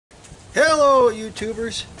Hello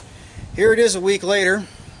YouTubers, here it is a week later.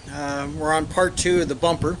 We're on part 2 of the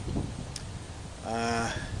bumper.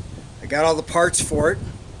 I got all the parts for it.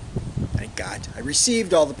 I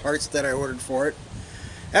received all the parts that I ordered for it.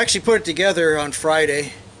 I actually put it together on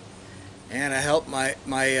Friday, and I helped my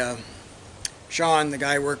Sean, the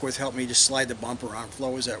guy I work with, helped me just slide the bumper on.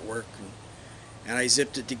 Flo was at work, and I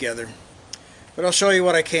zipped it together. But I'll show you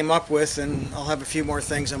what I came up with, and I'll have a few more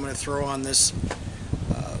things I'm going to throw on this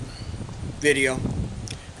video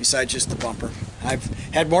besides just the bumper. I've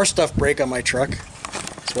had more stuff break on my truck.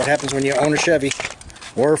 That's what happens when you own a Chevy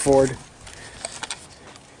or a Ford.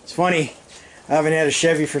 It's funny, I haven't had a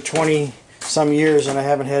Chevy for 20 some years, and I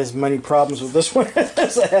haven't had as many problems with this one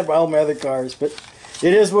as I have all my other cars, but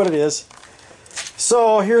it is what it is.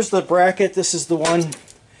 So here's the bracket. This is the one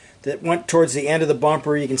that went towards the end of the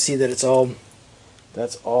bumper. You can see that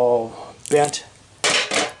that's all bent.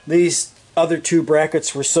 These other two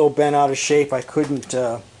brackets were so bent out of shape I couldn't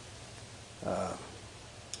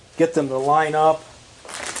get them to line up,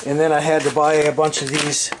 and then I had to buy a bunch of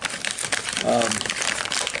these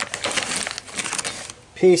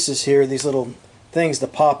pieces here, these little things to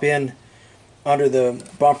pop in under the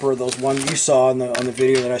bumper, those ones you saw on the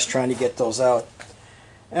video that I was trying to get those out.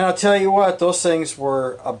 And I'll tell you what, those things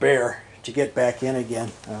were a bear to get back in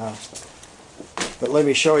again. But let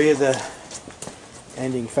me show you the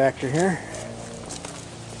ending factor here.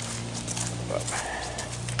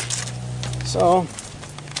 So,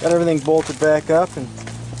 got everything bolted back up and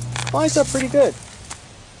lines up pretty good.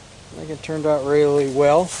 I think it turned out really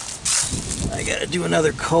well. I got to do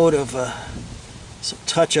another coat of some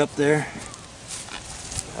touch up there.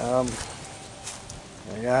 I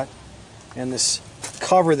got, and this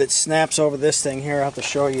cover that snaps over this thing here, I'll have to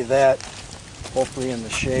show you that, hopefully in the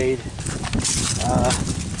shade.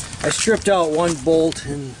 I stripped out one bolt,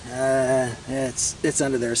 and it's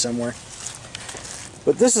under there somewhere.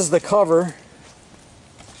 But this is the cover.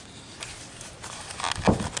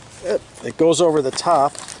 It goes over the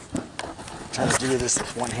top. I'm trying to do this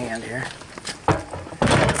with one hand here.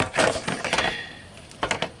 Okay.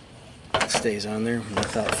 It stays on there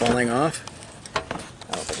without falling off.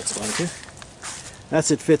 I don't think it's going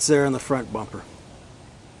to. It fits there on the front bumper.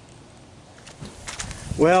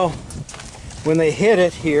 Well, when they hit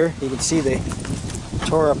it here, you can see they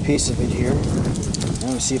tore a piece of it here.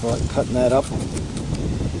 Let me see if I'm cutting that up.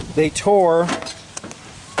 They tore,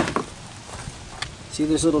 see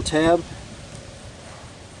this little tab?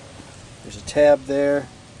 There's a tab there.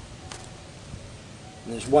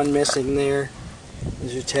 And there's one missing there.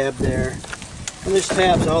 There's a tab there. And there's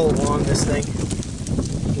tabs all along this thing.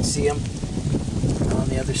 You can see them on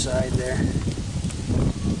the other side there.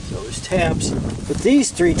 So there's tabs. But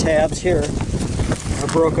these three tabs here are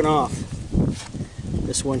broken off.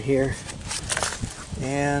 This one here.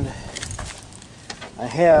 And I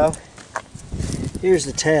have, here's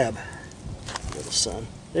the tab, little son.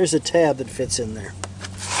 There's a tab that fits in there.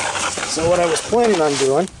 So what I was planning on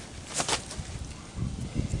doing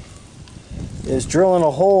is drilling a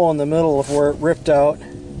hole in the middle of where it ripped out,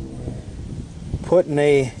 putting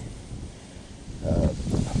a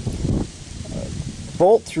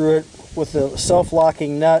bolt through it with a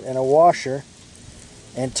self-locking nut and a washer,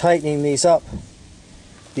 and tightening these up,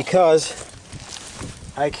 because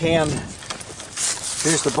I can,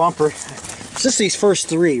 here's the bumper, it's just these first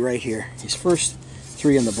three right here, these first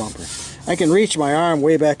three in the bumper. I can reach my arm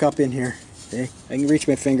way back up in here, okay? I can reach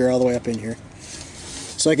my finger all the way up in here.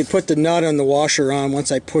 So I can put the nut and the washer on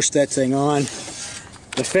once I push that thing on.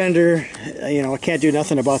 The fender, you know, I can't do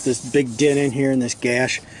nothing about this big dent in here and this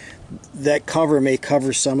gash. That cover may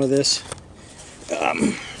cover some of this.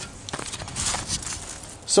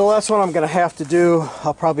 So that's what I'm going to have to do.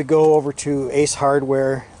 I'll probably go over to Ace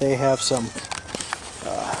Hardware. They have some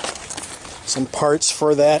parts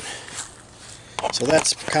for that. So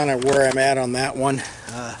that's kind of where I'm at on that one.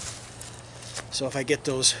 So if I get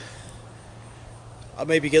those, I'll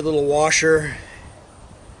maybe get a little washer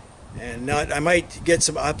and nut. I might get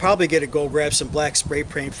some, I'll probably go grab some black spray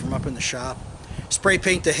paint from up in the shop. Spray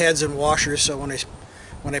paint the heads and washers, so when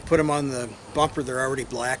I put them on the bumper, they're already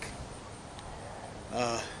black.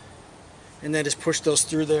 And then just push those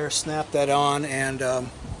through there, snap that on, and that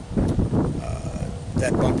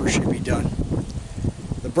bumper should be done.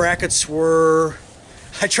 The brackets were,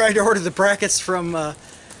 I tried to order the brackets from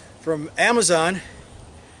Amazon,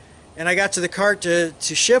 and I got to the cart to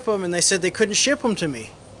ship them, and they said they couldn't ship them to me.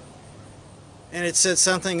 And it said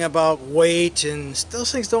something about weight, and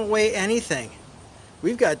those things don't weigh anything.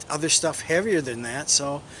 We've got other stuff heavier than that,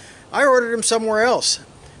 so I ordered them somewhere else.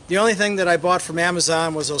 The only thing that I bought from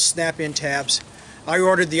Amazon was those snap-in tabs. I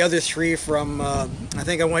ordered the other 3 from, I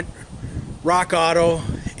think I went Rock Auto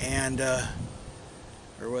and,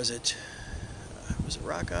 or was it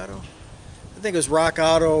Rock Auto? I think it was Rock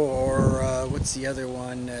Auto or what's the other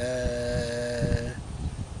one?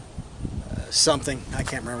 Something. I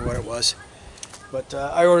can't remember what it was. But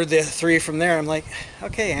I ordered the 3 from there. I'm like,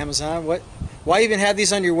 okay, Amazon, why even have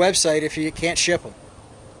these on your website if you can't ship them?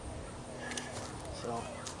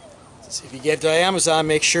 So if you get to Amazon,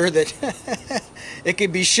 make sure that it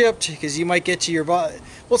can be shipped, because you might get to your... Well,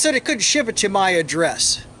 it said it could ship it to my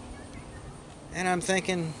address. And I'm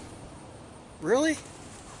thinking, really?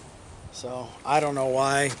 So I don't know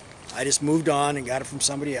why. I just moved on and got it from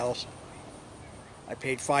somebody else. I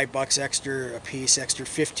paid $5 extra a piece, extra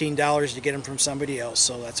 $15 to get them from somebody else,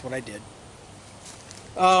 so that's what I did.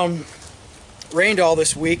 Rained all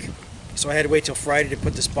this week, so I had to wait till Friday to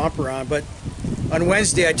put this bumper on, but on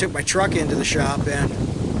Wednesday I took my truck into the shop and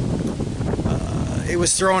it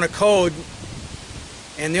was throwing a code,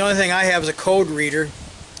 and the only thing I have is a code reader,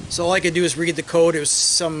 so all I could do is read the code. It was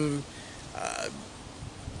some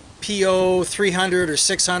PO 300 or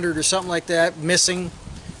 600 or something like that missing.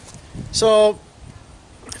 So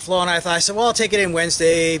Flo and I thought, I said, well, I'll take it in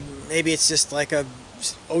Wednesday. Maybe it's just like a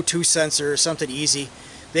O2 sensor or something easy.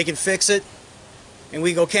 They can fix it, and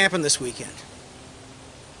we go camping this weekend.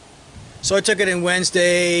 So I took it in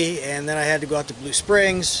Wednesday, and then I had to go out to Blue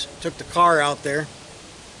Springs. Took the car out there,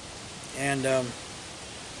 and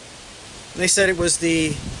they said it was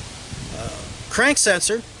the crank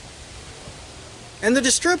sensor and the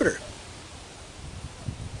distributor.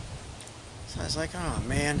 So I was like, oh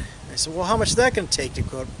man. I said, well, how much is that going to take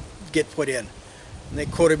to get put in? And they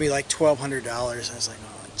quoted me like $1,200. I was like,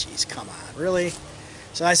 oh, geez, come on, really?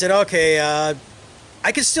 So I said, okay, I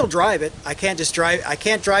can still drive it. I can't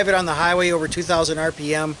drive it on the highway over 2,000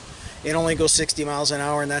 RPM. It only goes 60 miles an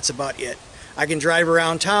hour, and that's about it. I can drive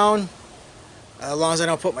around town as long as I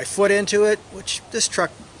don't put my foot into it, which this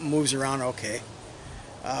truck moves around okay.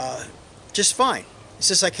 Just fine. It's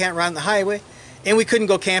just I can't ride on the highway. And we couldn't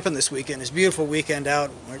go camping this weekend. It's a beautiful weekend out.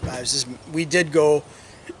 We did go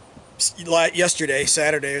yesterday,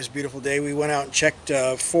 Saturday. It was a beautiful day. We went out and checked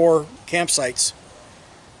 4 campsites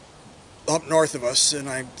up north of us, and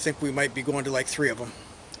I think we might be going to like 3 of them.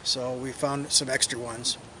 So we found some extra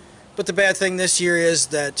ones. But the bad thing this year is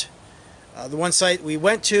that the one site we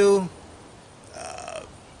went to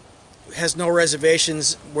has no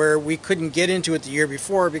reservations, where we couldn't get into it the year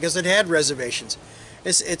before because it had reservations.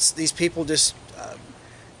 It's these people just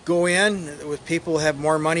go in with people who have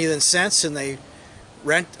more money than sense, and they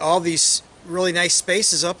rent all these really nice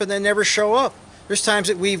spaces up and then never show up. There's times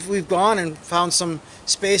that we've gone and found some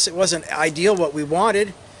space that wasn't ideal what we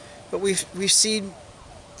wanted, but we've seen,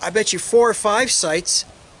 I bet you, 4 or 5 sites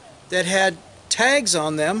that had tags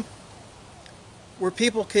on them where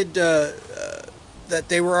people could that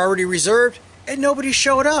they were already reserved, and nobody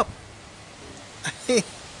showed up.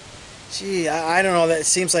 Gee, I don't know. That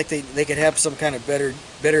seems like they could have some kind of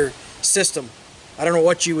better system. I don't know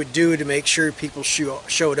what you would do to make sure people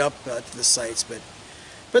showed up to the sites,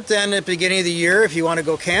 but then at the beginning of the year, if you want to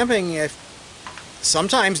go camping,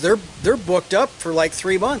 sometimes they're booked up for like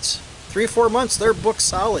 3 months, 3 or 4 months. They're booked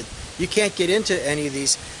solid. You can't get into any of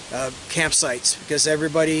these campsites because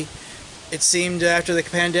everybody, it seemed after the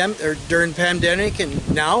pandemic or during the pandemic,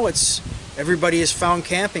 and now everybody has found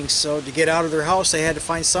camping. So to get out of their house, they had to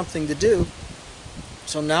find something to do.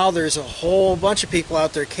 So now there's a whole bunch of people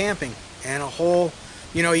out there camping, and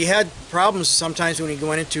you had problems sometimes when you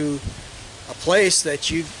went into a place that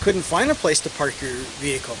you couldn't find a place to park your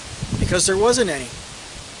vehicle because there wasn't any.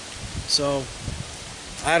 So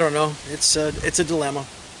I don't know. It's a dilemma.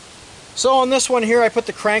 So on this one here, I put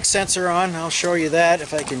the crank sensor on. I'll show you that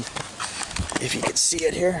if you can see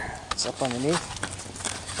it here. It's up underneath.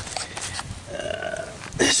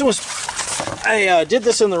 I did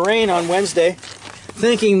this in the rain on Wednesday,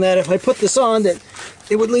 thinking that if I put this on, that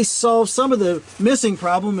it would at least solve some of the missing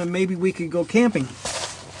problem, and maybe we could go camping.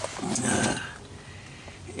 Where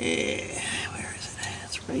is it?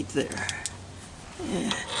 It's right there.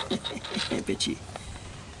 Bitchy.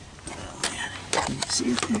 Oh man, can you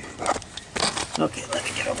see it there? Okay, let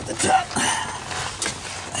me get over the top.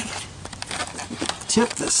 Tip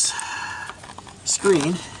this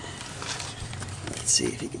screen. Let's see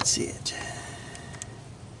if you can see it.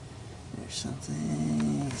 There's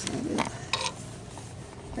something. Is that it?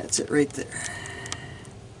 That's it right there.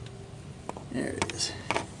 There it is.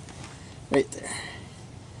 Right there.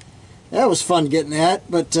 That was fun getting that,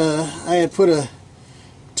 but I had put a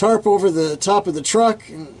tarp over the top of the truck,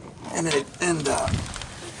 and I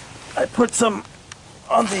put some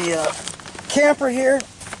on the camper here.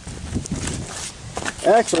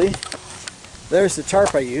 Actually, there's the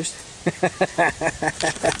tarp I used.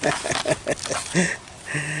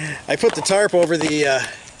 I put the tarp over the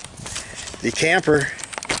camper,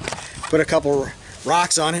 put a couple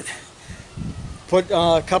rocks on it, put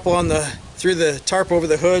a couple on through the tarp over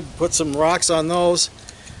the hood, put some rocks on those,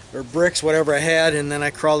 or bricks, whatever I had, and then I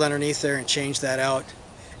crawled underneath there and changed that out.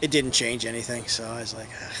 It didn't change anything, so I was like,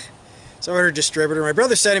 ugh. So I ordered a distributor. My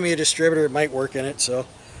brother sent me a distributor. It might work in it, so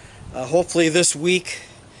hopefully this week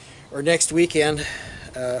or next weekend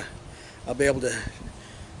I'll be able to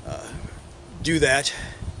do that.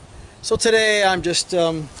 So today I'm just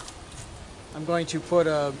I'm going to put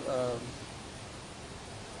a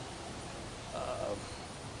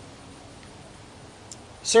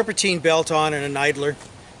serpentine belt on and an idler.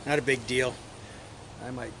 Not a big deal.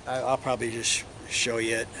 I'll probably just show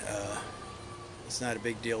you it. It's not a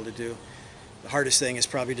big deal to do. The hardest thing is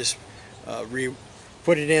probably just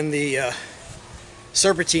put it in the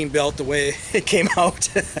serpentine belt the way it came out.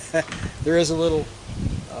 There is a little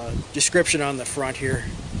description on the front here.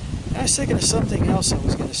 I was thinking of something else I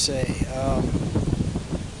was going to say.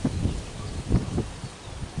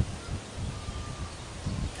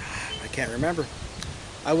 I can't remember.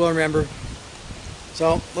 I will remember.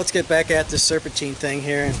 So let's get back at this serpentine thing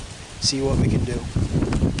here and see what we can do.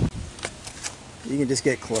 You can just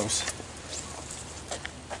get close.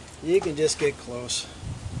 You can just get close.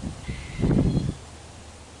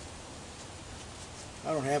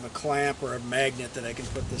 I don't have a clamp or a magnet that I can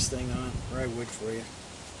put this thing on, or I would for you.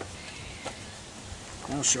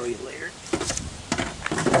 I'll show you later.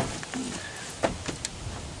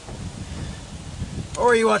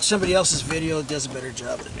 Or you watch somebody else's video that does a better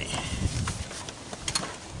job than me.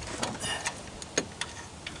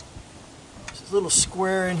 There's this little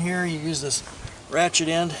square in here. You use this ratchet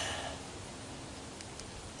end.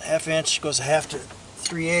 Half inch goes a half to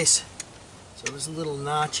 3/8. So there's a little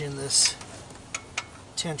notch in this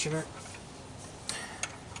tensioner.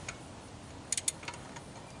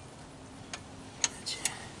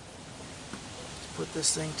 Put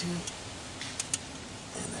this thing to,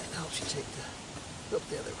 and that helps you take the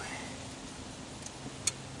the other way.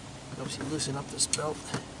 Helps you loosen up this belt,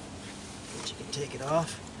 but you can take it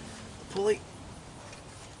off the pulley.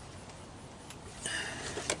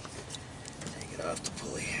 Take it off the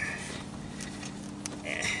pulley.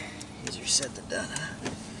 Easier said than done, huh?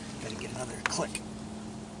 Gotta get another click.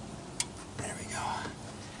 There we go.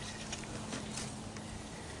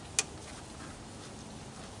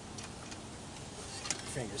 Get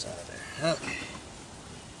your fingers out of there. Okay.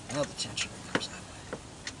 Now the tension comes out.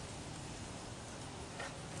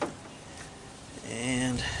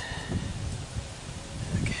 And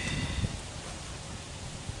okay.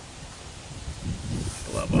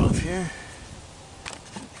 Glove off here.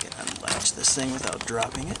 I can unlatch this thing without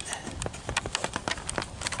dropping it.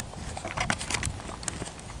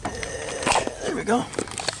 There we go.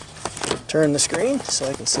 Turn the screen so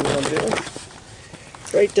I can see what I'm doing.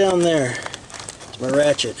 Right down there is my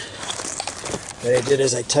ratchet. What I did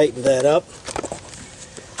is I tightened that up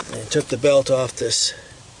and took the belt off this.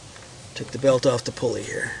 Took the belt off the pulley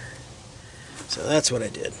here. So that's what I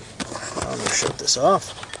did. I'm going to shut this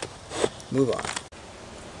off. Move on.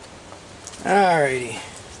 Alrighty.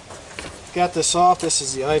 Got this off. This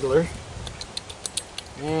is the idler.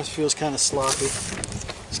 Yeah, it feels kind of sloppy.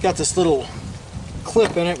 It's got this little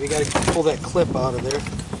clip in it. We got to pull that clip out of there.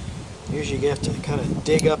 Usually you have to kind of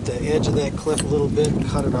dig up the edge of that clip a little bit and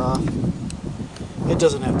cut it off. It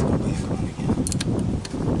doesn't have to go back on again.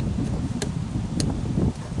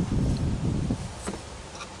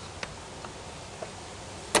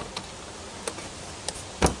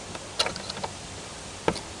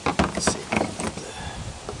 Let's see if we can get the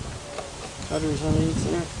cutters underneath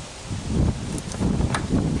there.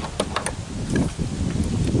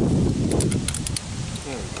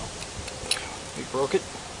 There we go. We broke it.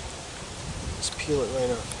 Just peel it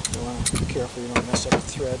right off. You want to be careful you don't mess up the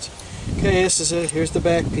threads. Okay, this is it. Here's the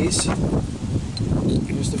back piece.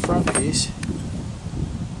 Here's the front piece.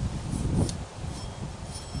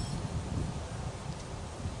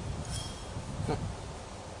 Huh.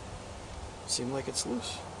 Seems like it's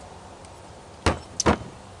loose.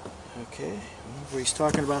 Okay, well, he's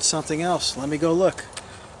talking about something else. Let me go look.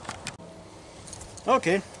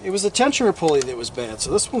 Okay, it was the tensioner pulley that was bad. So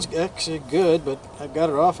this one's actually good, but I've got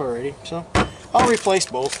it off already. So I'll replace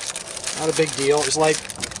both. Not a big deal. It was like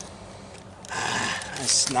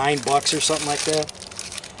it's $9 or something like that.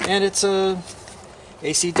 And it's a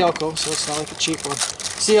AC Delco, so it's not like a cheap one.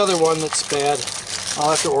 It's the other one that's bad. I'll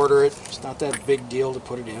have to order it. It's not that big deal to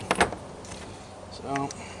put it in. So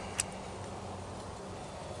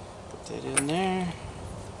put that in there.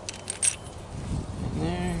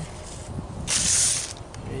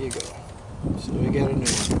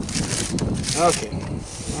 new. Okay,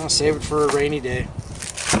 I'll save it for a rainy day.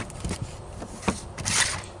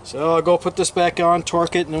 So I'll go put this back on,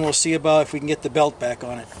 torque it, and then we'll see about if we can get the belt back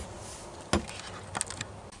on it.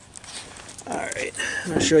 Alright,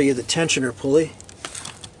 I'll show you the tensioner pulley.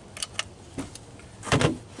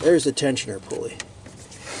 There's the tensioner pulley.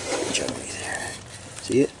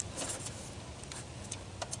 See it?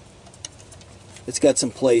 It's got some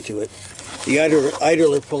play to it. The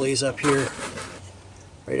idler pulley's up here,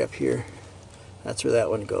 right up here. That's where that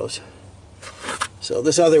one goes. So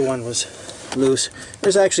this other one was loose.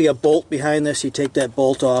 There's actually a bolt behind this. You take that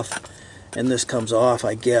bolt off and this comes off,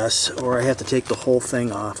 I guess, or I have to take the whole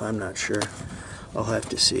thing off. I'm not sure. I'll have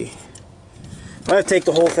to see. If I have to take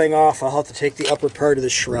the whole thing off, I'll have to take the upper part of the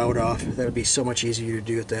shroud off. That would be so much easier to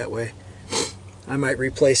do it that way. I might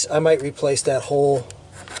replace that whole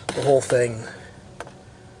thing,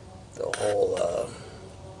 the whole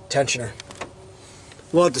tensioner.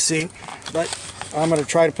 We'll have to see, but I'm going to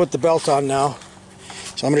try to put the belt on now.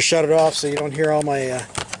 So I'm going to shut it off so you don't hear all my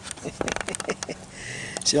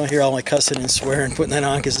cussing and swearing putting that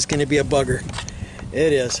on, because it's going to be a bugger.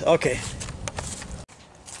 It is. Okay.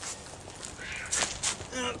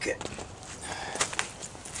 Okay.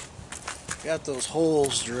 Got those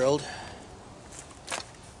holes drilled.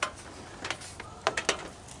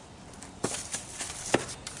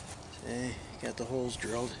 See, got the holes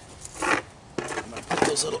drilled. I'm going to put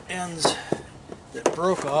those little ends that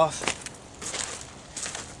broke off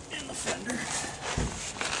in the fender.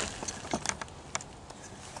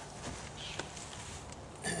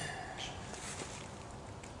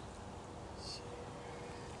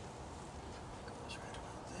 Goes right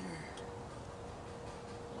about there.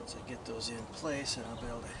 Once I get those in place, then I'll be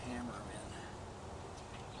able to hammer them in.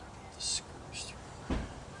 Get the screws through.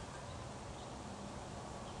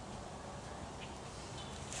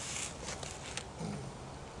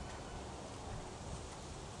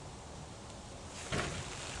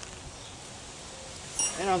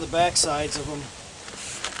 And on the back sides of them,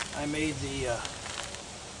 I made the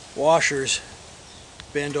washers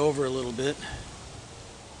bend over a little bit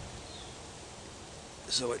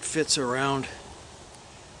so it fits around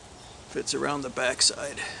the back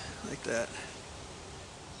side like that.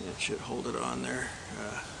 And it should hold it on there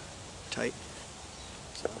tight.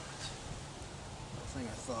 So that's the thing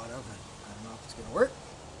I thought of. I don't know if it's going to work.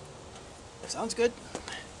 Sounds good.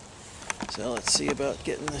 So let's see about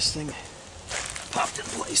getting this thing popped in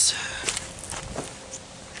place.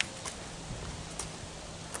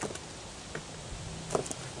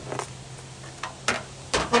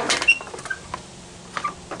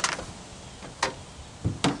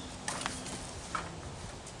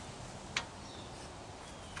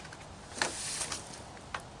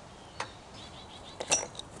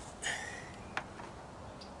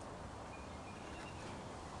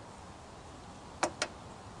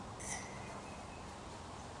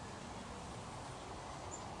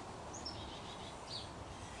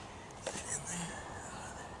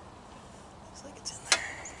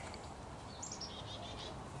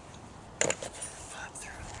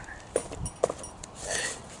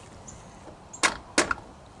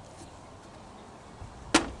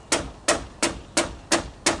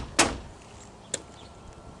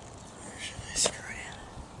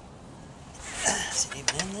 Is it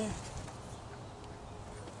even in there?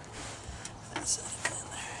 That's not even in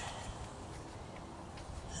there.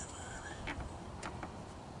 Come on.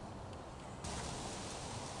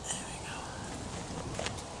 There we go.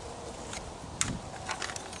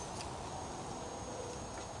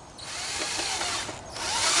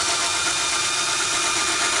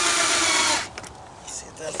 See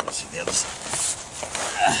if that fits the other side.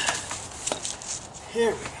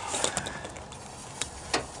 Here we go.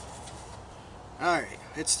 Alright,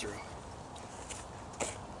 it's through.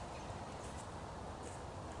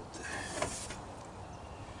 Put the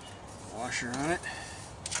washer on it.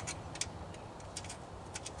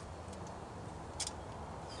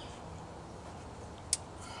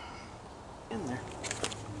 In there.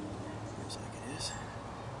 Looks like it is.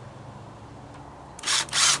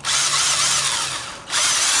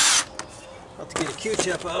 I'll have to get a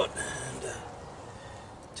Q-tip out and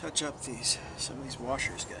touch up some of these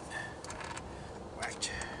washers got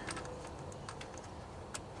whacked.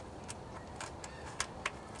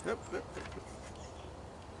 Up.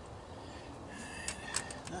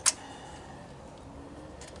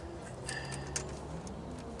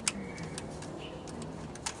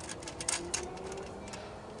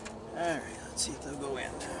 Alright, let's see if they'll go in.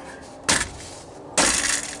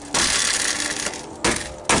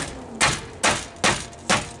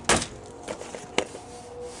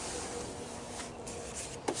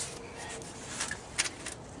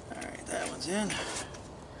 one's in.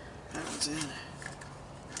 That one's in.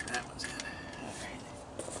 That one's in.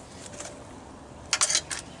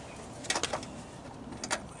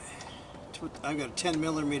 Alright. I've got a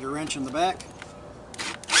 10mm wrench in the back.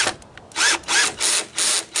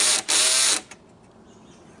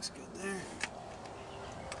 Looks good there.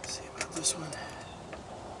 Let's see about this one.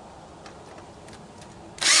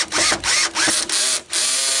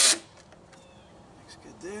 Looks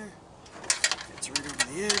good there. It's right over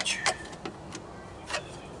the edge.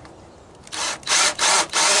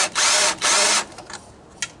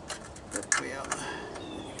 Way out.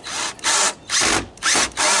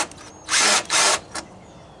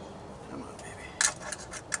 Come on, baby.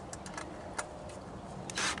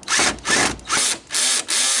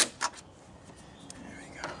 There we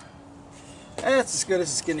go. That's as good as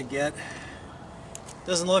it's gonna get.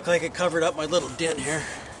 Doesn't look like it covered up my little dent here.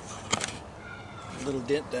 A little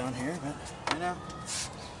dent down here, but you know,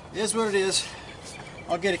 it is what it is.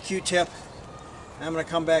 I'll get a Q-tip. I'm going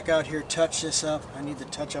to come back out here, touch this up. I need to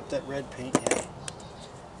touch up that red paint yet.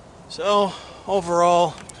 So,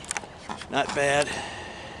 overall, not bad.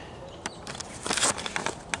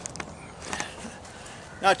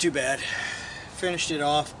 Not too bad. Finished it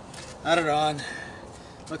off, got it on.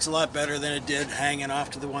 Looks a lot better than it did hanging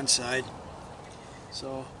off to the one side.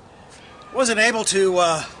 So, wasn't able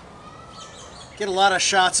to get a lot of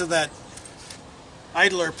shots of that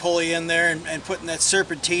idler pulley in there and putting that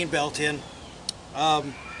serpentine belt in.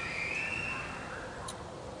 I'm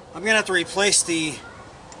going to have to replace the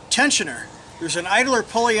tensioner. There's an idler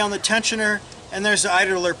pulley on the tensioner and there's the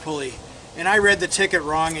idler pulley. And I read the ticket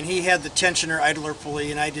wrong and he had the tensioner idler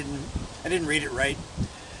pulley and I didn't read it right.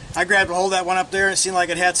 I grabbed a hold of that one up there and it seemed like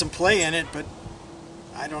it had some play in it, but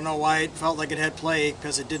I don't know why it felt like it had play,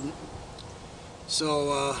 because it didn't.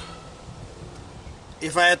 So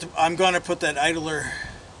if I had to, I'm going to put that idler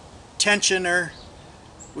tensioner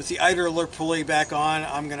with the idler pulley back on.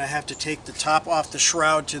 I'm going to have to take the top off the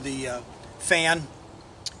shroud to the fan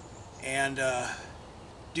and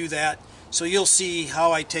do that. So you'll see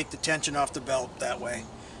how I take the tension off the belt that way.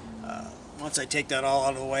 Once I take that all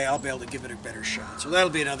out of the way, I'll be able to give it a better shot. So that'll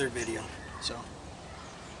be another video. So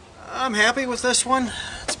I'm happy with this one.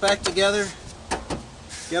 It's back together.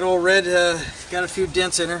 Got old red, got a few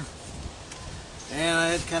dents in her. And I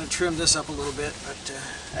had kind of trimmed this up a little bit, but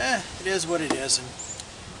it is what it is. And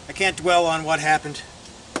I can't dwell on what happened.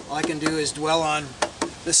 All I can do is dwell on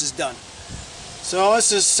this is done. So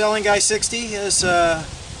this is Selling Guy 60. This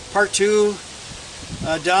part 2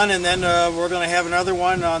 done, and then we're going to have another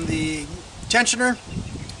one on the tensioner,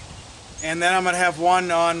 and then I'm going to have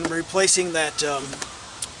one on replacing that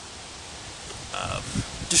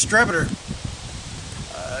distributor.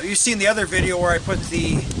 You've seen the other video where I put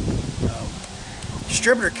the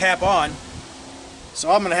distributor cap on,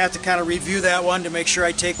 so I'm going to have to kind of review that one to make sure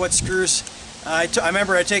I take what screws. I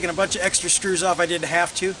remember I'd taken a bunch of extra screws off I didn't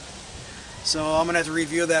have to, so I'm going to have to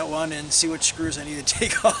review that one and see which screws I need to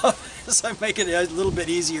take off, so I make it a little bit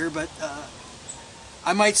easier. But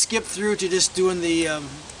I might skip through to just doing the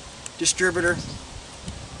distributor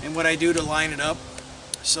and what I do to line it up.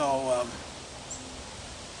 So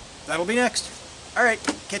that'll be next. Alright,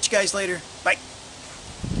 catch you guys later. Bye.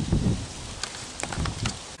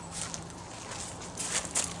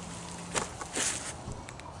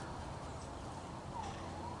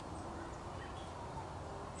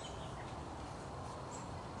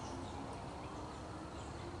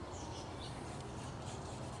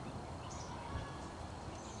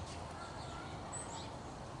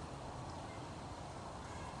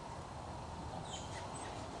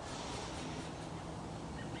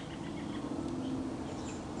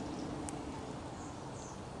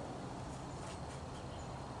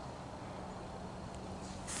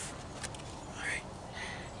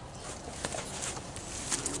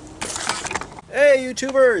 Hey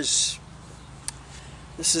YouTubers!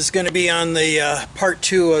 This is going to be on the part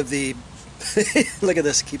 2 of the look at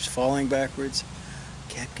this, it keeps falling backwards.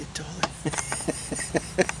 Can't get taller.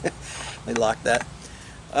 I locked that.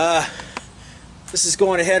 This is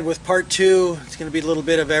going ahead with part 2. It's going to be a little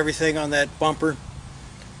bit of everything on that bumper.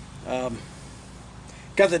 Got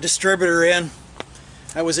the distributor in.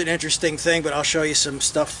 That was an interesting thing, but I'll show you some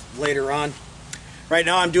stuff later on. Right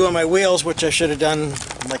now I'm doing my wheels, which I should have done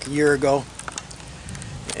like a year ago.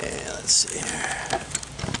 And let's see here.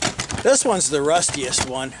 This one's the rustiest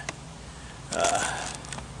one.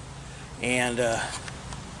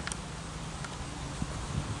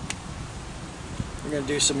 We're going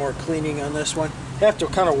to do some more cleaning on this one. Have to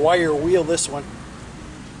kind of wire wheel this one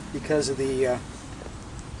because of the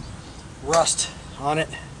rust on it.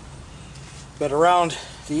 But around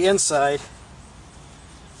the inside,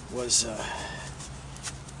 was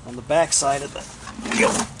on the back side of the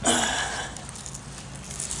wheel.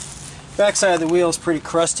 Back side of the wheel is pretty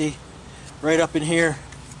crusty. Right up in here,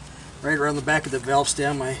 right around the back of the valve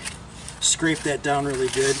stem, I scraped that down really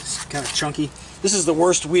good. It's kind of chunky. This is the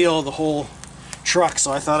worst wheel of the whole truck,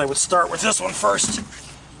 so I thought I would start with this one first.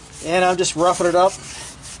 And I'm just roughing it up,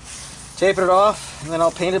 taping it off, and then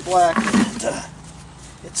I'll paint it black. And,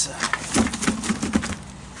 it's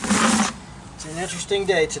an interesting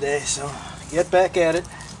day today, so get back at it.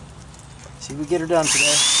 See if we get her done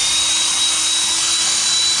today.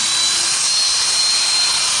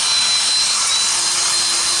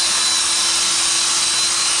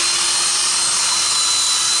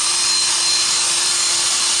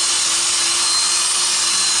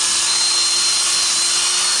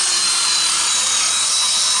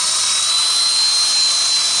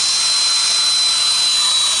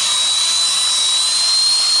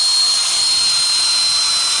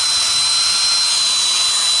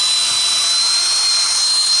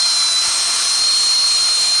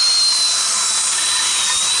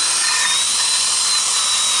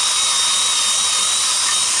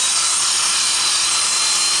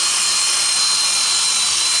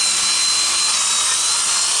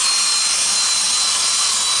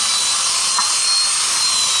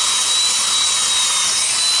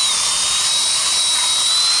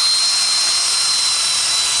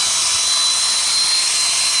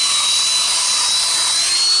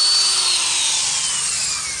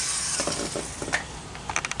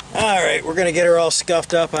 Alright, we're going to get her all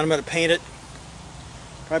scuffed up. I'm going to paint it.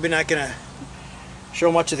 Probably not going to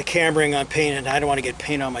show much of the cameraing on painting. I don't want to get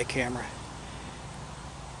paint on my camera.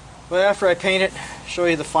 But after I paint it, show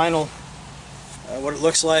you the final, what it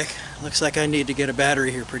looks like. Looks like I need to get a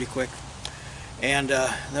battery here pretty quick. And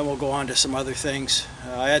then we'll go on to some other things.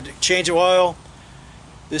 I had to change the oil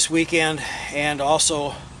this weekend and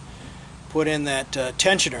also put in that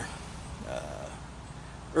tensioner.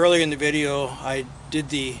 Earlier in the video I did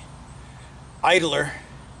the idler,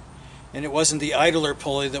 and it wasn't the idler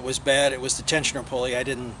pulley that was bad, it was the tensioner pulley. I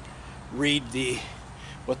didn't read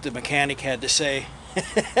what the mechanic had to say,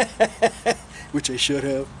 which I should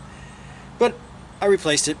have. But I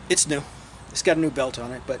replaced it. It's new. It's got a new belt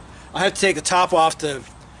on it, but I have to take the top off the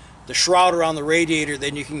shroud around the radiator,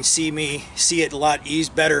 then you can see it a lot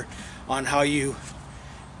better on how you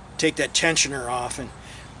take that tensioner off. And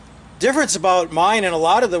difference about mine and a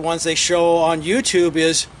lot of the ones they show on YouTube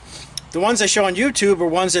is the ones they show on YouTube are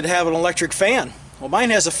ones that have an electric fan. Well, mine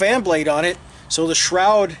has a fan blade on it, so the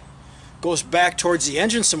shroud goes back towards the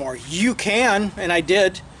engine some more. You can, and I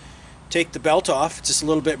did, take the belt off. It's just a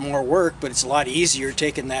little bit more work, but it's a lot easier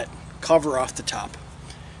taking that cover off the top.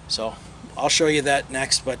 So I'll show you that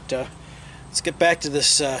next, but let's get back to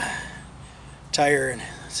this tire and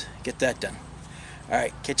let's get that done.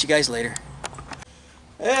 Alright, catch you guys later.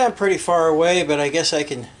 Yeah, I'm pretty far away, but I guess I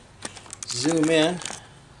can zoom in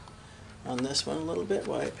on this one a little bit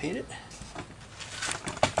while I paint it.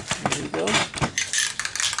 There we go.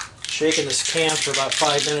 Shaking this can for about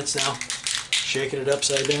 5 minutes now. Shaking it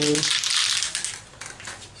upside down.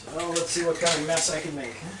 So let's see what kind of mess I can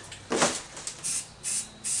make.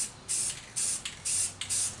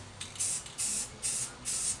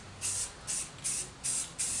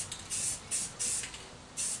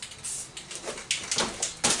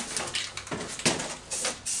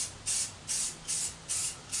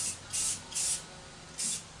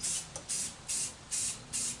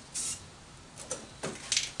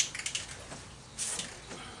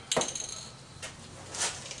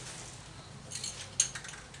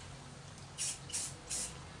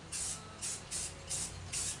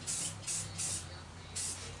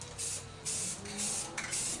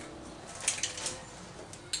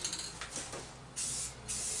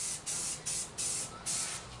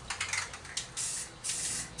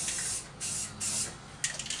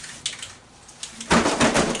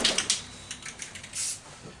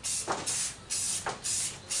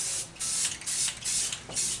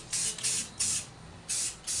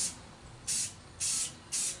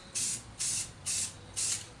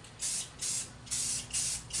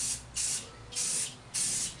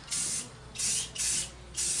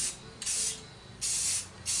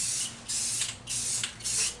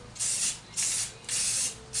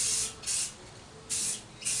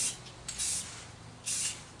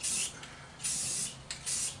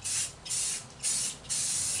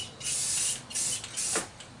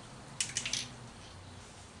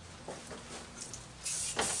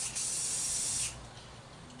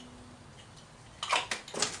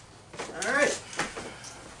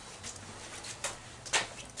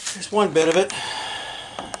 Just one bit of it.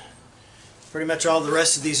 Pretty much all the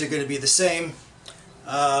rest of these are going to be the same.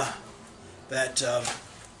 that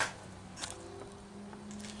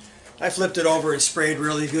I flipped it over and sprayed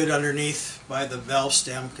really good underneath by the valve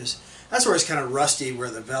stem, because that's where it's kind of rusty, where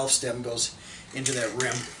the valve stem goes into that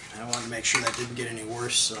rim. I wanted to make sure that didn't get any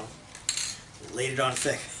worse, so laid it on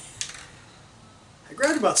thick. I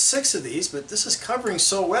grabbed about 6 of these, but this is covering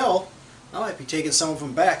so well, I might be taking some of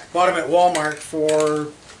them back. Bought them at Walmart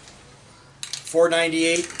for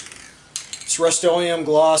 $4.98. It's Rust-Oleum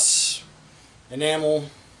gloss, enamel,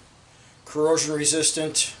 corrosion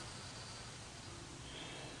resistant,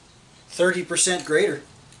 30% greater.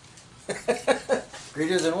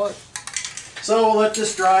 Greater than what? So we'll let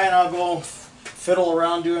this dry and I'll go fiddle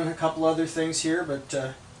around doing a couple other things here, but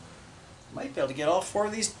I might be able to get all 4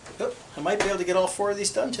 of these. I might be able to get all 4 of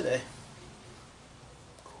these done today.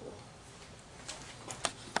 Cool.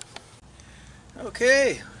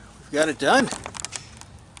 Okay, we've got it done.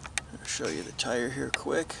 I'll show you the tire here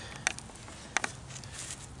quick.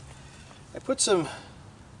 I put some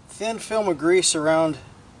thin film of grease around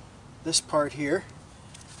this part here,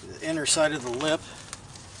 the inner side of the lip.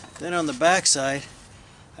 Then on the back side,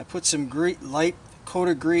 I put some light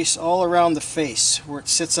coated grease all around the face where it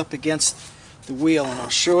sits up against the wheel, and I'll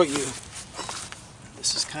show you.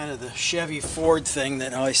 This is kind of the Chevy Ford thing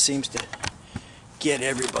that always seems to get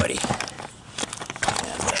everybody.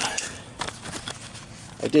 And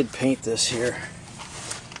I did paint this here.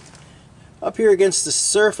 Up here against the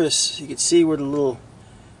surface, you can see where the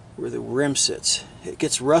rim sits. It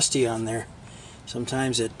gets rusty on there.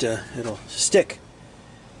 Sometimes it'll stick.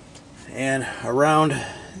 And around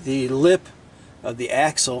the lip of the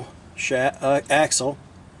axle, it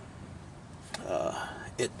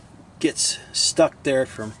gets stuck there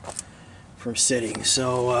from sitting.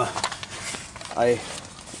 So I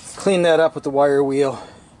cleaned that up with the wire wheel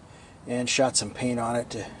and shot some paint on it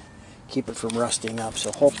to keep it from rusting up.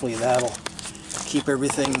 So hopefully that'll keep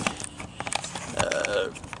everything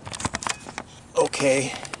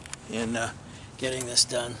okay in getting this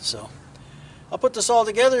done. So I'll put this all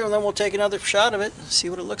together and then we'll take another shot of it and see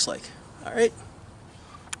what it looks like.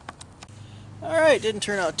 Alright, didn't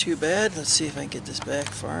turn out too bad. Let's see if I can get this back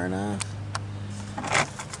far enough.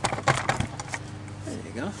 There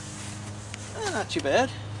you go. Not too bad.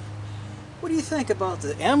 What do you think about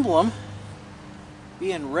the emblem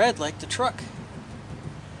being red like the truck?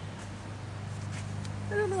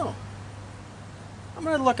 I don't know. I'm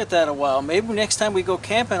going to look at that a while. Maybe next time we go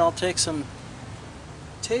camping I'll take some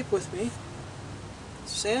tape with me.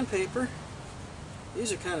 Sandpaper.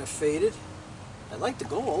 These are kind of faded. I like the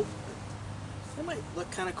gold, but they might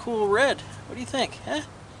look kind of cool red. What do you think? Huh?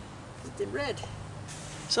 The red.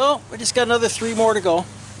 So we just got another 3 more to go.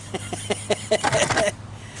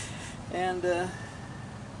 And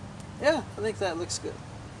yeah, I think that looks good.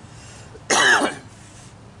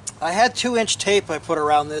 I had 2-inch tape I put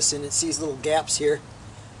around this, and it's these little gaps here.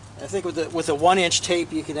 I think with a 1-inch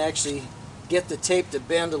tape you can actually get the tape to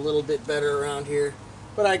bend a little bit better around here.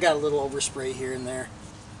 But I got a little overspray here and there.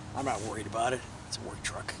 I'm not worried about it. It's a work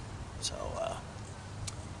truck.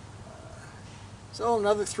 So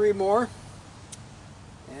another 3 more,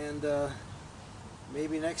 and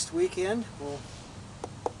maybe next weekend we'll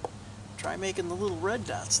try making the little red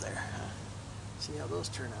dots there. See how those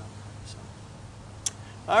turn out. So,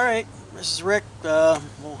 all right, this is Rick.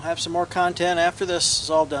 We'll have some more content after this is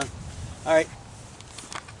all done. All right.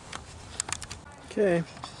 Okay.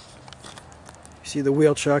 See the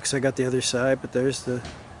wheel chucks, I got the other side, but there's the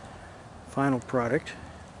final product.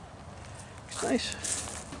 It's nice.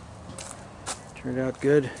 Turned out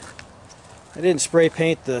good. I didn't spray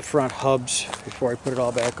paint the front hubs before I put it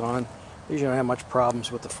all back on. Usually don't have much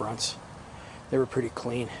problems with the fronts. They were pretty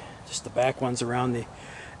clean. Just the back ones around the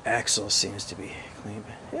axle seems to be clean.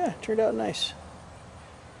 But yeah, it turned out nice.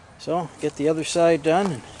 So, get the other side done.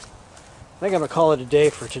 And I think I'm going to call it a day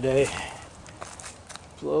for today.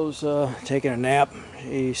 Flo's taking a nap.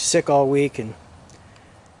 He's sick all week and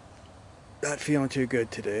not feeling too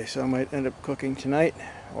good today, so I might end up cooking tonight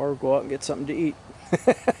or go out and get something to eat.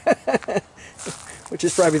 Which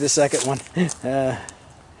is probably the second one.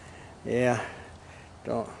 Yeah,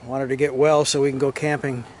 don't want her to get well so we can go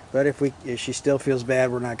camping, but if she still feels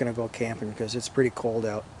bad, we're not going to go camping because it's pretty cold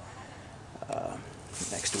out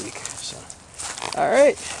next week. So, all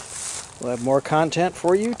right, we'll have more content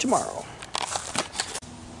for you tomorrow.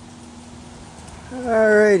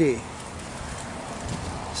 Alrighty,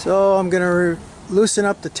 so I'm going to loosen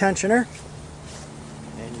up the tensioner,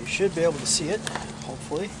 and you should be able to see it,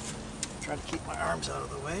 hopefully. Try to keep my arms out of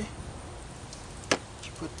the way.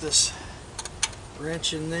 Just put this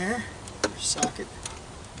wrench in there, socket,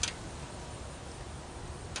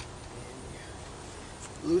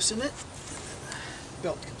 and loosen it,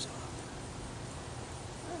 belt comes off.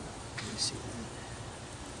 Let me see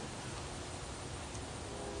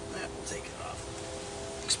that. We'll take it off.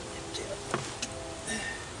 Explain it to you.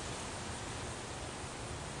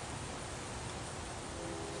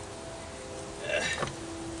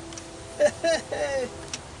 Yeah,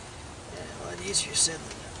 a lot easier said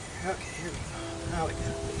than done here. Okay, here we go. Now we got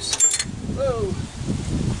it loose. Whoa!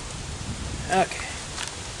 Okay.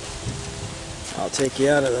 I'll take you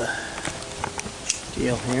out of the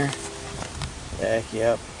deal here. Back you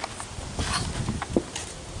up.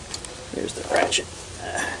 Here's the ratchet.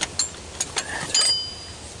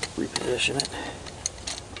 Reposition it.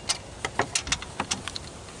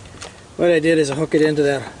 What I did is I hook it into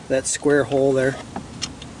that square hole there.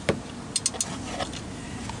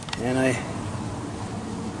 And I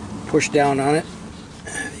push down on it.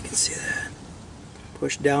 If you can see that.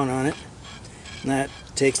 Push down on it. And that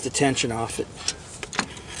takes the tension off it.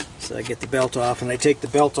 So I get the belt off, and I take the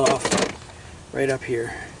belt off right up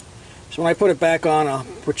here. So when I put it back on, I'll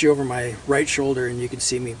put you over my right shoulder and you can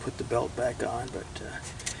see me put the belt back on. But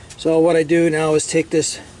so what I do now is take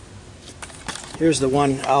this. Here's the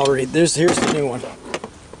one already. Here's the new one.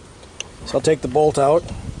 So I'll take the bolt out,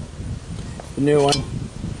 the new one,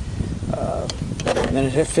 and then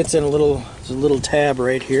it fits in there's a little tab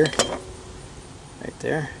right here, right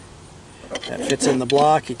there. That fits in the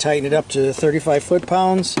block. You tighten it up to 35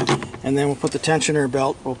 foot-pounds, and then we'll put the tensioner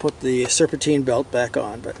belt. We'll put the serpentine belt back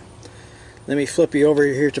on. But let me flip you over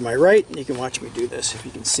here to my right, and you can watch me do this if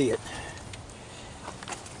you can see it.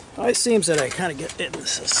 It seems that I kind of get in the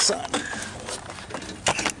sun.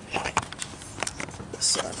 The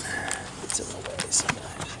sun gets in the way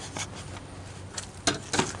sometimes.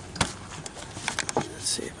 Let's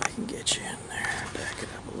see if I can get you in there. Back it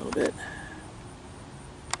up a little bit.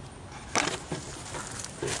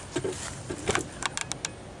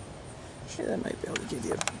 Yeah, that might be able to give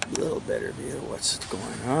you a little better view of what's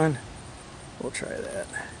going on. We'll try that.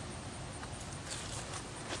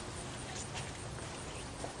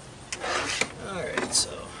 Alright,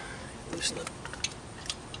 so loosen it.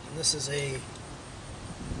 And this is a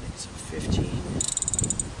 15.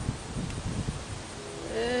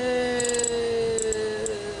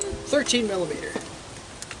 13 millimeter.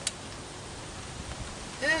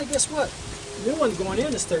 And guess what? The new one going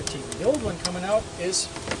in is 13. The old one coming out is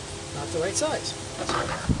not the right size. That's right.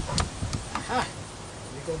 Aha!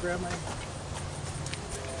 Let me go grab my...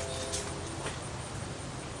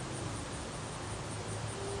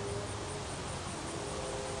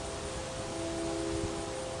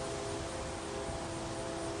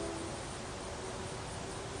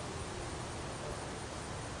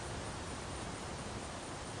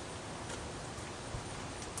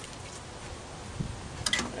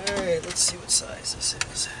 Alright, let's see what size this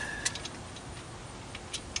is.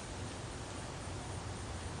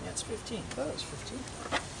 Yeah, it's 15. I thought it was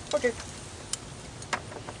 15. Okay.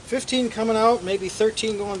 15 coming out, maybe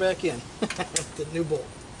 13 going back in. The new bolt.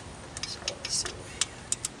 So let's see what we got.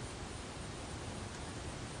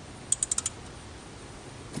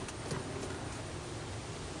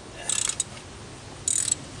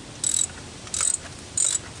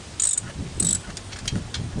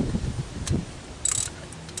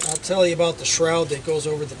 I'll tell you about the shroud that goes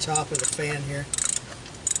over the top of the fan here.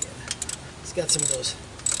 It's got some of those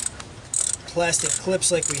plastic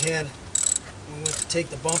clips like we had when we went to take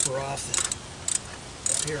the bumper off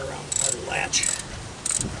up here around our latch.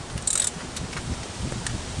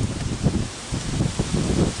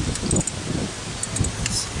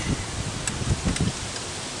 Let's see.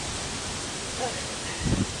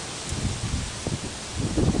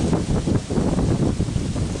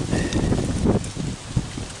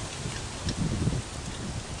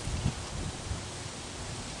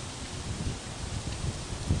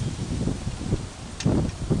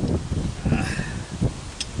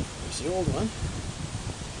 The old one.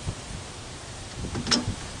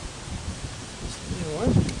 There's the new one.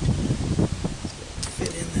 It's got to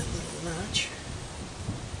fit in that little notch.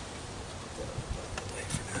 Put that out of the way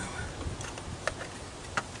for now.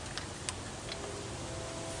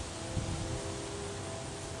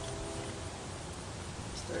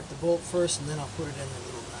 Start the bolt first, and then I'll put it in the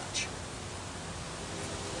little notch.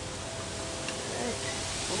 Okay,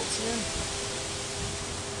 bolt's in.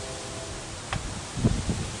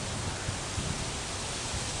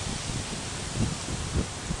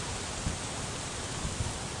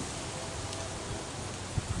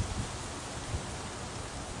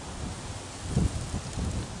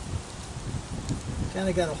 Kind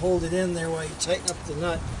of got to hold it in there while you tighten up the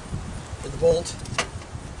nut or the bolt.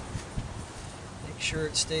 Make sure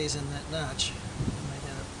it stays in that notch. You might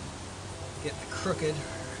end up getting it crooked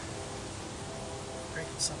or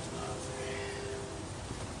cranking something off.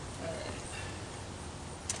 Alright.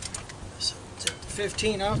 So we'll take the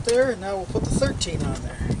 15 out there, and now we'll put the 13 on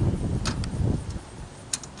there.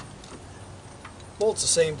 Bolt's the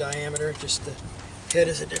same diameter, just the head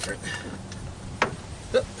is a different.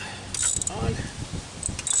 Up, on.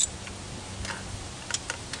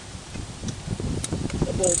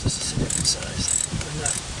 The bolt is a different size. The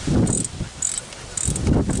nut.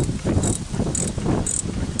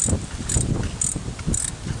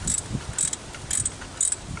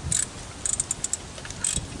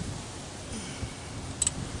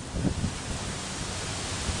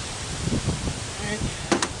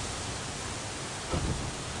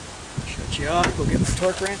 Shut you off, go get my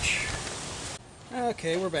torque wrench.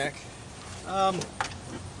 Okay, we're back. I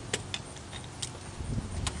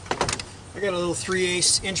got a little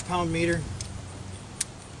 3/8 inch-pound meter.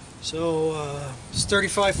 So it's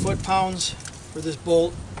 35 foot-pounds for this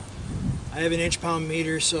bolt. I have an inch-pound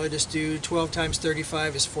meter, so I just do 12 times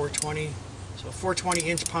 35 is 420. So 420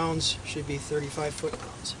 inch-pounds should be 35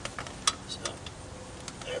 foot-pounds. So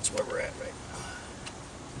that's where we're at right now.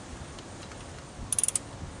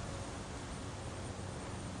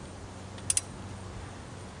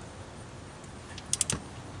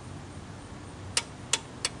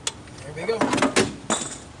 There we go.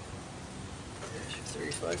 There's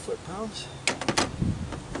your 35 foot-pounds.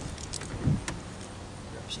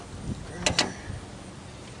 Grab something on the ground there.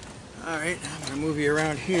 Alright, I'm going to move you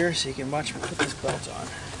around here so you can watch me put this belt on.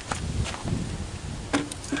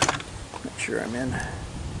 Make sure I'm in.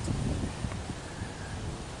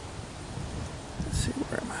 Let's see,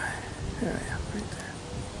 where am I? There I am, right there.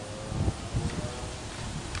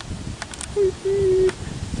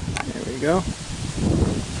 There we go.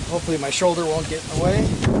 Hopefully my shoulder won't get in the way.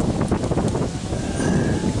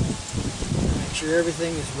 Make sure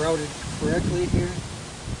everything is routed correctly here.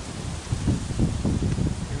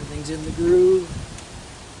 Everything's in the groove.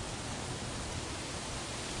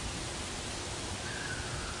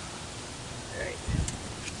 Alright.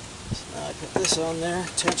 So now I put this on there,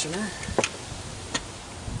 tensioner.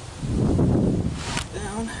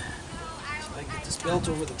 Down. So I get this belt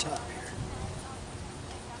over the top here.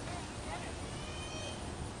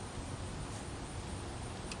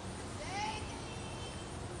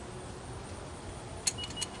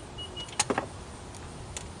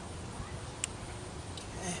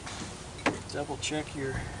 Double check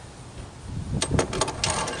your...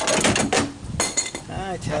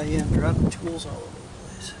 I tell you, I'm dropping tools all over the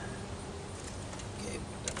place. Okay,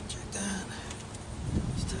 double check that.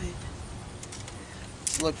 It's tight.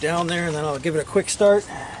 Let's look down there and then I'll give it a quick start.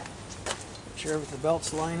 Make sure the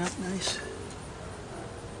belts line up nice.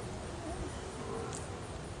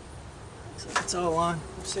 Looks like it's all on.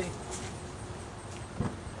 Let's see.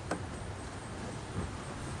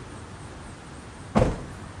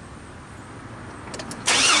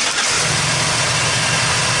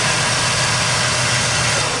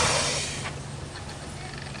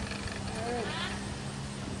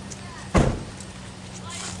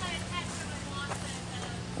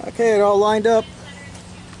 Okay, it all lined up.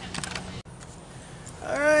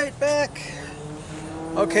 Alright, back.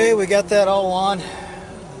 Okay, we got that all on.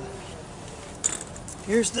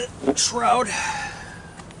 Here's the shroud.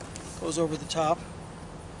 Goes over the top.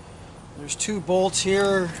 There's two bolts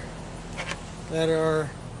here that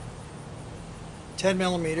are 10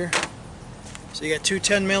 millimeter. So you got two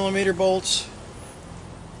 10 millimeter bolts.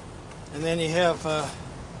 And then you have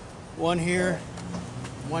one here.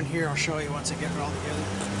 One here, I'll show you once I get it all together.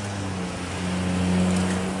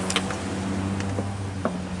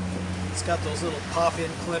 It's got those little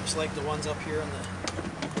pop-in clips like the ones up here on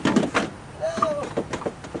the... Oh!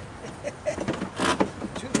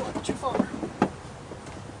 Too far. Okay.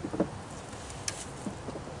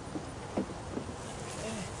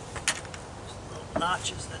 Little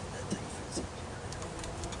notches that thing fits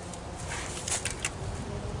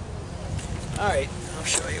in. Alright, I'll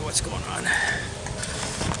show you what's going on.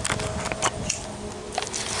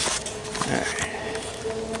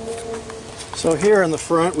 So here in the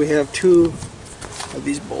front we have two of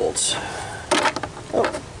these bolts. Oh,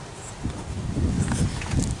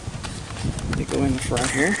 they go in the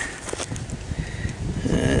front here.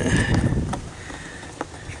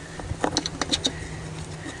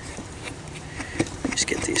 Let's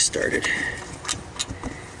get these started.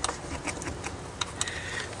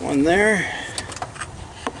 One there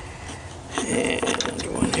and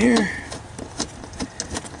one here.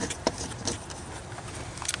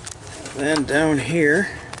 Then down here,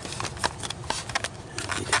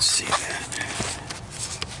 you can see that.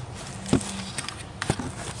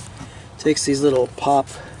 Takes these little pop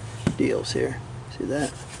deals here. See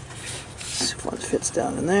that? One fits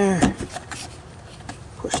down in there.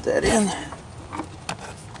 Push that in.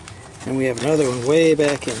 And we have another one way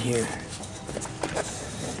back in here.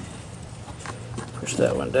 Push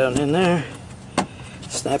that one down in there.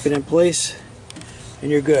 Snap it in place.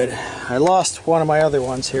 And you're good. I lost one of my other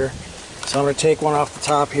ones here. So I'm going to take one off the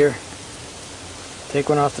top here. Take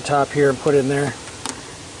one off the top here and put it in there.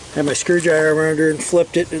 Had my screwdriver under and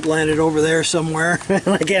flipped it. It landed over there somewhere.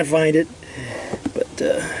 I can't find it. But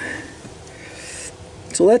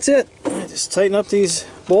so that's it. I just tighten up these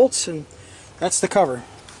bolts and that's the cover.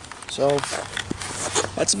 So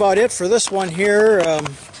that's about it for this one here.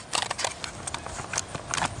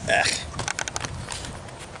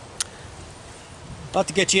 About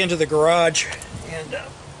to get you into the garage and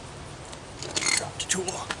drop the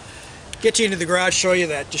tool. Get you into the garage, show you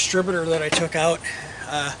that distributor that I took out.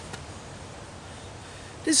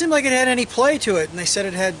 Didn't seem like it had any play to it, and they said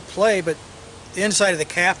it had play, but the inside of the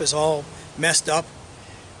cap is all messed up.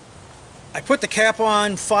 I put the cap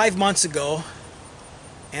on 5 months ago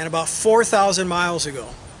and about 4,000 miles ago.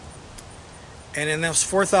 And in those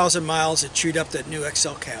 4,000 miles it chewed up that new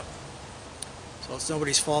XL cap. So it's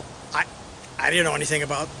nobody's fault. I didn't know anything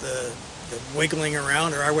about the wiggling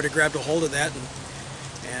around, or I would have grabbed a hold of that,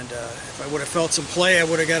 and if I would have felt some play, I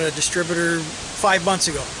would have got a distributor 5 months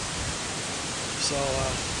ago. So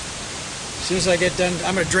as soon as I get done,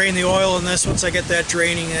 I'm going to drain the oil in this. Once I get that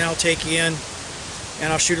draining, then I'll take you in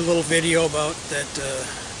and I'll shoot a little video about that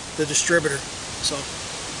the distributor. So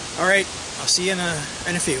alright, I'll see you in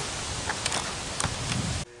a few.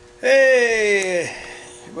 Hey,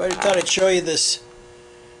 everybody, thought I'd show you this.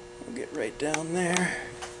 I'll get right down there.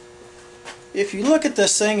 If you look at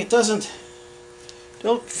this thing, it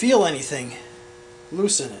don't feel anything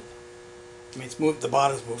loose in it. I mean, it's moved, the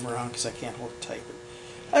bottom's moving around because I can't hold it tight. But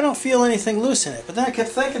I don't feel anything loose in it. But then I kept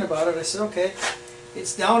thinking about it. I said, okay,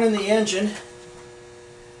 it's down in the engine,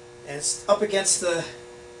 and it's up against the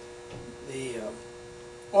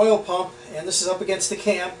oil pump, and this is up against the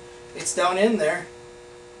cam. It's down in there.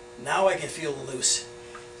 Now I can feel the loose.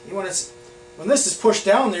 When this is pushed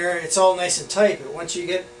down there, it's all nice and tight, but once you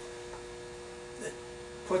get it,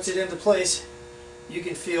 puts it into place, you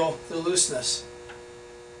can feel the looseness.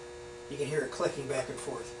 You can hear it clicking back and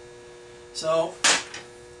forth. So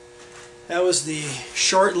that was the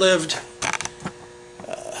short-lived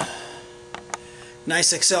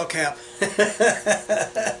nice XL cap.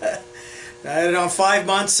 I had it on 5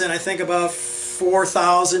 months, and I think about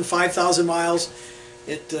 4,000, 5,000 miles.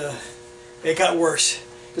 It got worse.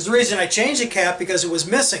 Because the reason I changed the cap, because it was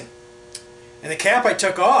missing. And the cap I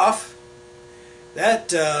took off,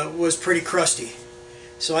 that was pretty crusty.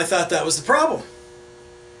 So I thought that was the problem.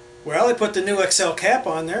 Well, I put the new XL cap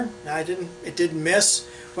on there. It didn't miss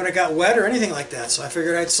when it got wet or anything like that. So I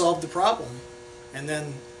figured I'd solve the problem. And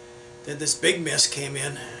then this big miss came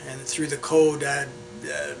in, and through the code, I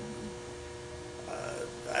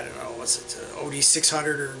don't know, what's it, OD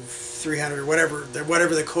 600 or 300 or whatever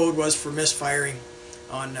the code was for misfiring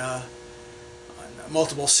on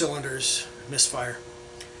multiple cylinders misfire.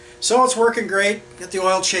 So it's working great. Got the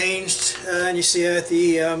oil changed, and you see at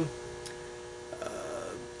the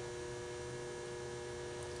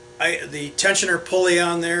tensioner pulley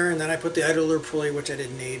on there, and then I put the idler pulley, which I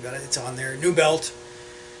didn't need, but it's on there. New belt.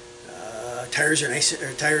 Tires are nice.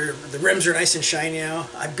 The rims are nice and shiny now.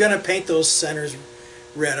 I'm gonna paint those centers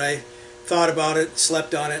red. I thought about it,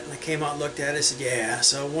 slept on it, and I came out and looked at it. I said, yeah.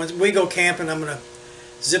 So once we go camping, I'm gonna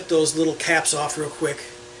zip those little caps off real quick,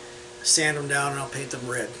 sand them down, and I'll paint them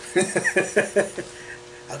red.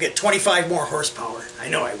 I'll get 25 more horsepower. I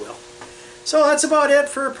know I will. So that's about it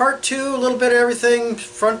for part 2. A little bit of everything: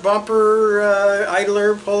 front bumper,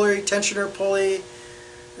 idler pulley, tensioner pulley.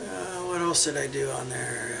 What else did I do on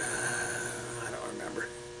there? I don't remember.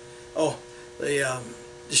 Oh, the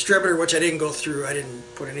distributor, which I didn't go through. I didn't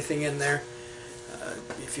put anything in there.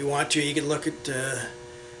 If you want to, you can look at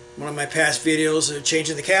one of my past videos of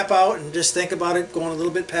changing the cap out, and just think about it going a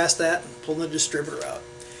little bit past that and pulling the distributor out.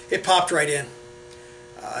 It popped right in.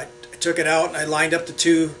 I took it out and I lined up the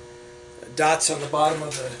 2 dots on the bottom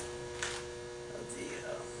of the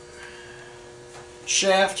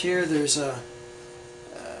shaft here. There's a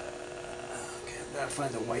okay, I've got to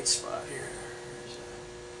find the white spot here. There's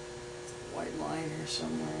a white line here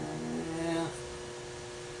somewhere. Yeah.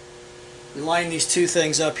 You line these 2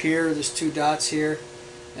 things up here. There's 2 dots here,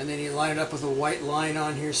 and then you line it up with a white line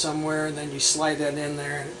on here somewhere, and then you slide that in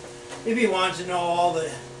there. And if you want to know all the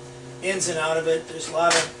ins and out of it, there's a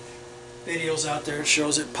lot of videos out there that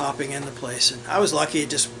shows it popping into place, and I was lucky. It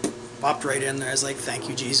just popped right in there. I was like, thank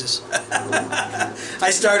you, Jesus.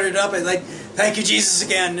 I started it up, I was like, thank you, Jesus,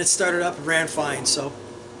 again, and it started up and ran fine. So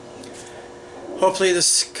hopefully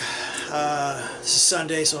this is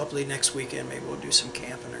Sunday, so hopefully next weekend maybe we'll do some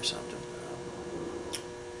camping or something.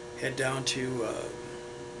 Head down to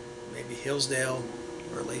maybe Hillsdale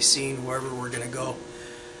or Lacine, wherever we're going to go.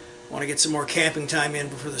 Want to get some more camping time in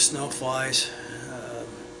before the snow flies.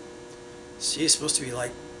 See, it's supposed to be like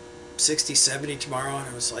 60, 70 tomorrow, and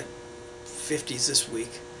it was like 50s this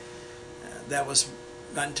week. That was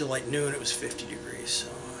not until like noon, it was 50 degrees, so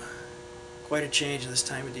quite a change this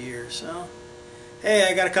time of the year. So hey,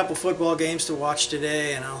 I got a couple football games to watch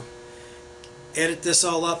today, and I'll edit this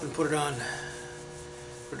all up and put it on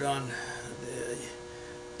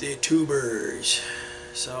the tubers.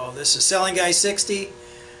 So this is Selling Guy 60.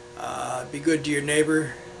 Be good to your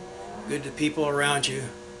neighbor, good to people around you,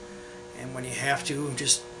 and when you have to,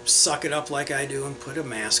 just suck it up like I do and put a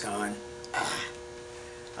mask on.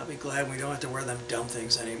 I'll be glad we don't have to wear them dumb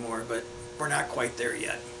things anymore, but we're not quite there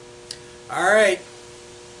yet. Alright,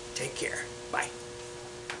 take care. Bye.